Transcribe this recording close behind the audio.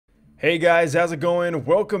Hey guys, how's it going?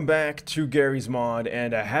 Welcome back to Garry's Mod,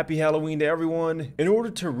 and a happy Halloween to everyone. In order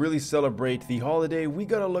to really celebrate the holiday, we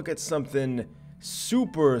gotta look at something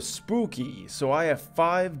super spooky. So I have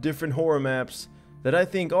 5 different horror maps that I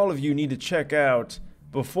think all of you need to check out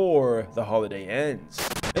before the holiday ends.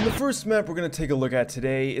 And the first map we're gonna take a look at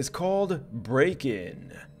today is called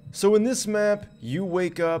Break-In. So in this map, you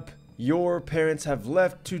wake up, your parents have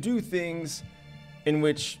left to do things in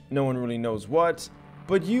which no one really knows what,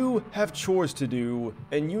 but you have chores to do,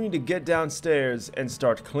 and you need to get downstairs and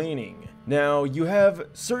start cleaning. Now, you have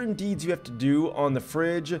certain deeds you have to do on the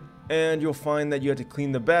fridge, and you'll find that you have to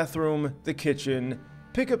clean the bathroom, the kitchen,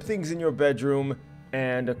 pick up things in your bedroom,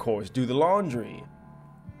 and of course, do the laundry.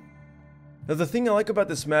 Now, the thing I like about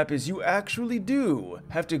this map is you actually do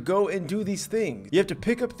have to go and do these things. You have to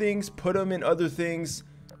pick up things, put them in other things.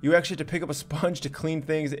 You actually have to pick up a sponge to clean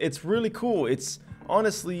things. It's really cool. It's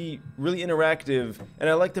honestly really interactive, and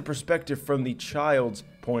I like the perspective from the child's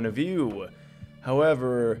point of view.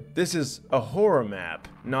 However, this is a horror map,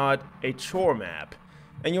 not a chore map.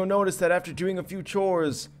 And you'll notice that after doing a few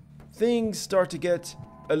chores, things start to get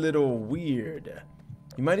a little weird.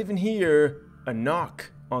 You might even hear a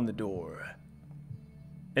knock on the door.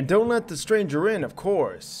 And don't let the stranger in, of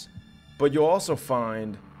course. But you'll also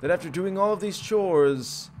find that after doing all of these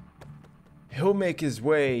chores, he'll make his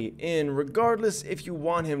way in regardless if you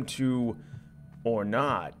want him to or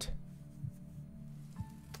not.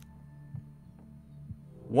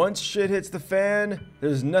 Once shit hits the fan,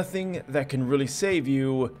 there's nothing that can really save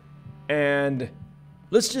you, and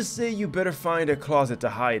let's just say you better find a closet to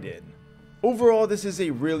hide in. Overall, this is a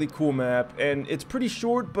really cool map, and it's pretty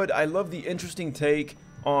short, but I love the interesting take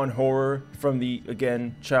on horror from the,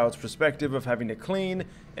 again, child's perspective of having to clean,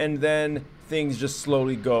 and then things just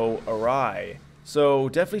slowly go awry. So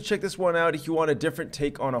definitely check this one out if you want a different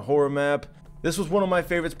take on a horror map. This was one of my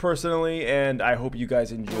favorites personally, and I hope you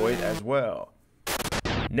guys enjoy it as well.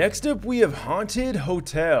 Next up, we have Haunted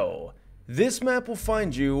Hotel. This map will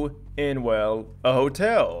find you in, well, a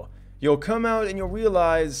hotel. You'll come out and you'll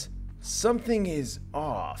realize something is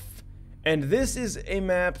off. And this is a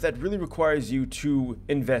map that really requires you to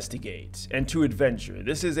investigate and to adventure.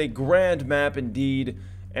 This is a grand map indeed,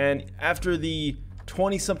 and after the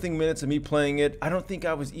 20-something minutes of me playing it, I don't think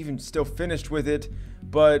I was even still finished with it,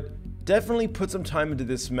 but definitely put some time into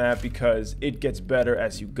this map because it gets better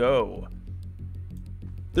as you go.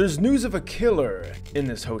 There's news of a killer in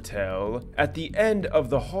this hotel at the end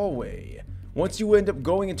of the hallway. Once you end up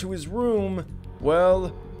going into his room,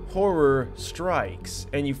 well, horror strikes,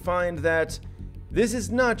 and you find that this is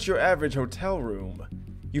not your average hotel room.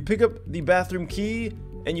 You pick up the bathroom key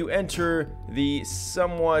and you enter the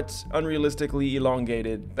somewhat unrealistically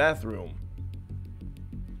elongated bathroom.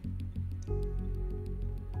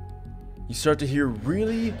 You start to hear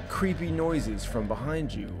really creepy noises from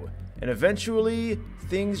behind you, and eventually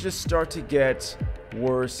things just start to get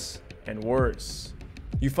worse and worse.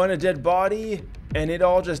 You find a dead body, and it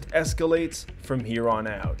all just escalates from here on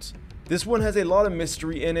out. This one has a lot of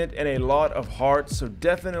mystery in it and a lot of heart, so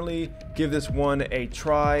definitely give this one a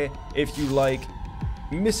try if you like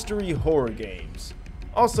mystery horror games.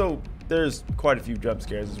 Also, there's quite a few jump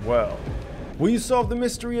scares as well. Will you solve the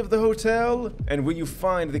mystery of the hotel? And will you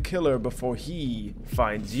find the killer before he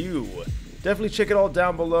finds you? Definitely check it all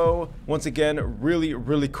down below. Once again,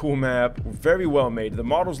 really cool map, very well made. The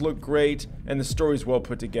models look great, and the story's well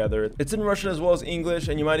put together. It's in Russian as well as English,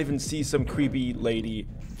 and you might even see some creepy lady.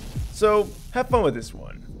 So, have fun with this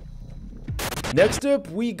one. Next up,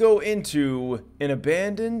 we go into an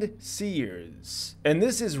abandoned Sears. And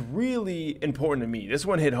this is really important to me. This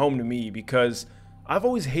one hit home to me because I've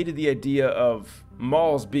always hated the idea of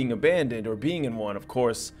malls being abandoned, or being in one, of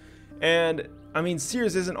course. And I mean,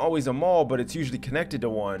 Sears isn't always a mall, but it's usually connected to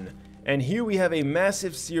one. And here we have a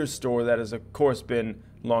massive Sears store that has, of course, been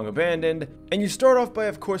long abandoned. And you start off by,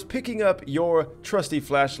 of course, picking up your trusty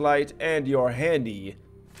flashlight and your handy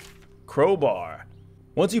crowbar.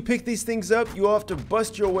 Once you pick these things up, you'll have to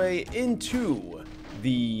bust your way into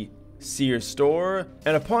the Sears store.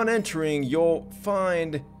 And upon entering, you'll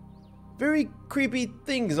find very creepy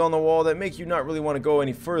things on the wall that make you not really want to go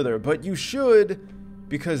any further. But you should,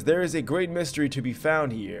 because there is a great mystery to be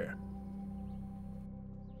found here.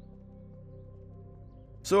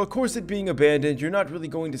 So of course, it being abandoned, you're not really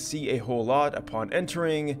going to see a whole lot upon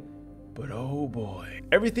entering, but oh boy.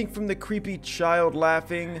 Everything from the creepy child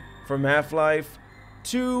laughing from Half-Life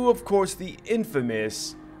to, of course, the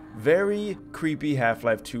infamous, very creepy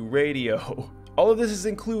Half-Life 2 radio. All of this is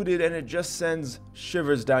included, and it just sends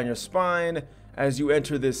shivers down your spine as you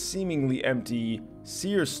enter this seemingly empty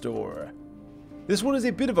Sears store. This one is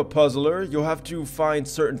a bit of a puzzler. You'll have to find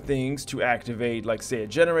certain things to activate, like say a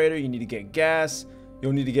generator. You need to get gas.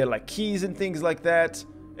 You'll need to get like keys and things like that.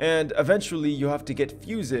 And eventually you'll have to get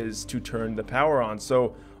fuses to turn the power on.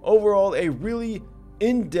 So overall, a really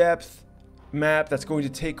in-depth map that's going to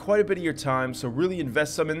take quite a bit of your time. So really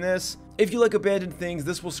invest some in this. If you like abandoned things,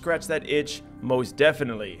 this will scratch that itch most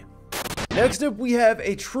definitely. Next up, we have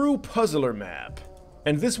a true puzzler map.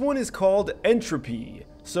 And this one is called Entropy.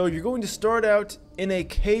 So you're going to start out in a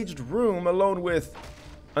caged room alone with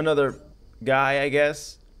another guy, I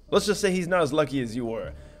guess. Let's just say he's not as lucky as you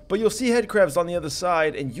were. But you'll see headcrabs on the other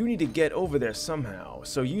side, and you need to get over there somehow.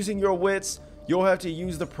 So using your wits, you'll have to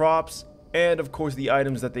use the props and of course the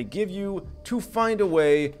items that they give you to find a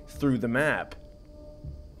way through the map.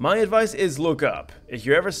 My advice is look up. If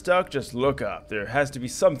you're ever stuck, just look up. There has to be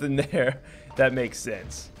something there that makes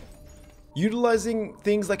sense. Utilizing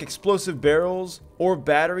things like explosive barrels or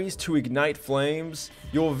batteries to ignite flames,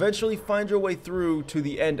 you'll eventually find your way through to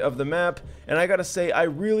the end of the map. And I gotta say, I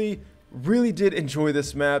really did enjoy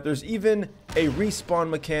this map. There's even a respawn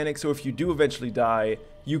mechanic, so if you do eventually die,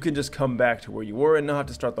 you can just come back to where you were and not have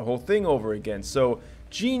to start the whole thing over again. So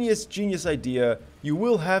genius idea. You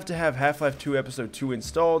will have to have Half-Life 2 Episode 2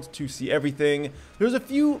 installed to see everything. There's a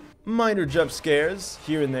few minor jump scares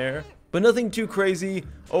here and there, but nothing too crazy.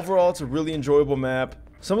 Overall, it's a really enjoyable map.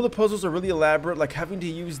 Some of the puzzles are really elaborate, like having to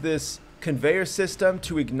use this conveyor system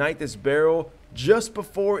to ignite this barrel just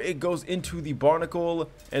before it goes into the barnacle,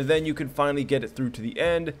 and then you can finally get it through to the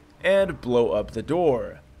end and blow up the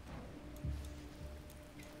door.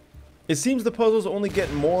 It seems the puzzles only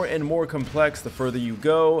get more and more complex the further you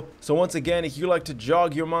go, so once again, if you like to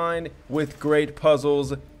jog your mind with great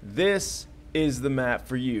puzzles, this is the map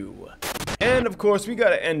for you. And of course, we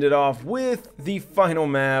gotta end it off with the final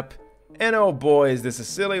map, and oh boy, is this a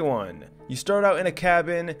silly one. You start out in a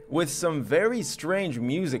cabin with some very strange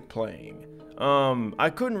music playing.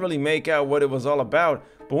 I couldn't really make out what it was all about,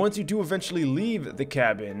 but once you do eventually leave the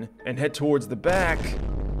cabin and head towards the back,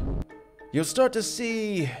 you'll start to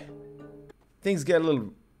see things get a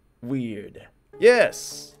little weird.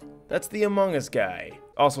 Yes, that's the Among Us guy.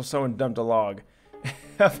 Also, someone dumped a log.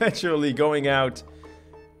 Eventually going out,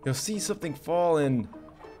 you'll see something fall and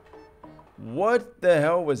what the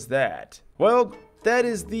hell was that? Well, that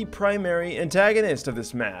is the primary antagonist of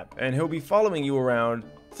this map, and he'll be following you around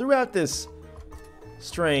throughout this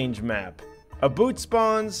strange map. A boot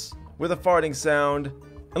spawns with a farting sound,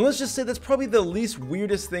 and let's just say that's probably the least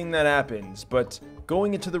weirdest thing that happens, but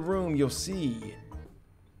going into the room, you'll see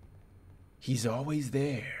he's always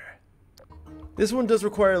there. This one does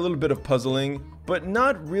require a little bit of puzzling, but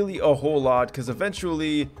not really a whole lot, because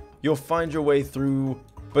eventually you'll find your way through,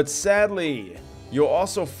 but sadly, you'll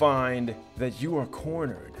also find that you are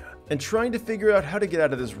cornered. And trying to figure out how to get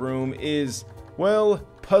out of this room is, well,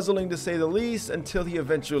 puzzling to say the least, until he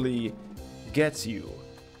eventually gets you.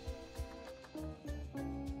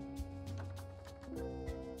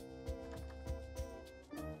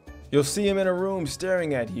 You'll see him in a room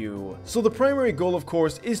staring at you. So the primary goal, of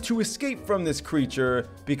course, is to escape from this creature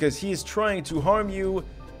because he is trying to harm you.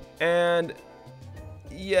 And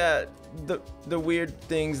yeah, the weird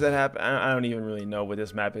things that happen, I don't even really know what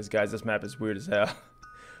this map is, guys. This map is weird as hell.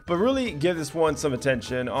 But really give this one some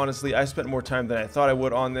attention. Honestly, I spent more time than I thought I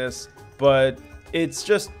would on this, but it's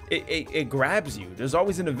just, it grabs you. There's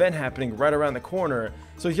always an event happening right around the corner.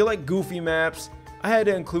 So if you like goofy maps, I had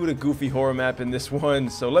to include a goofy horror map in this one,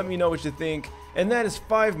 so let me know what you think. And that is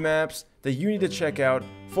 5 maps that you need to check out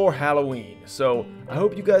for Halloween. So I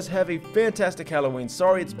hope you guys have a fantastic Halloween.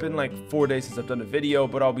 Sorry it's been like 4 days since I've done a video,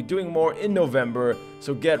 but I'll be doing more in November,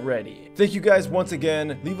 so get ready. Thank you guys once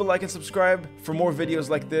again. Leave a like and subscribe for more videos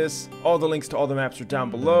like this. All the links to all the maps are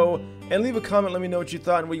down below. And leave a comment, let me know what you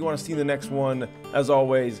thought and what you want to see in the next one. As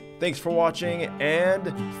always, thanks for watching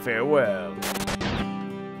and farewell.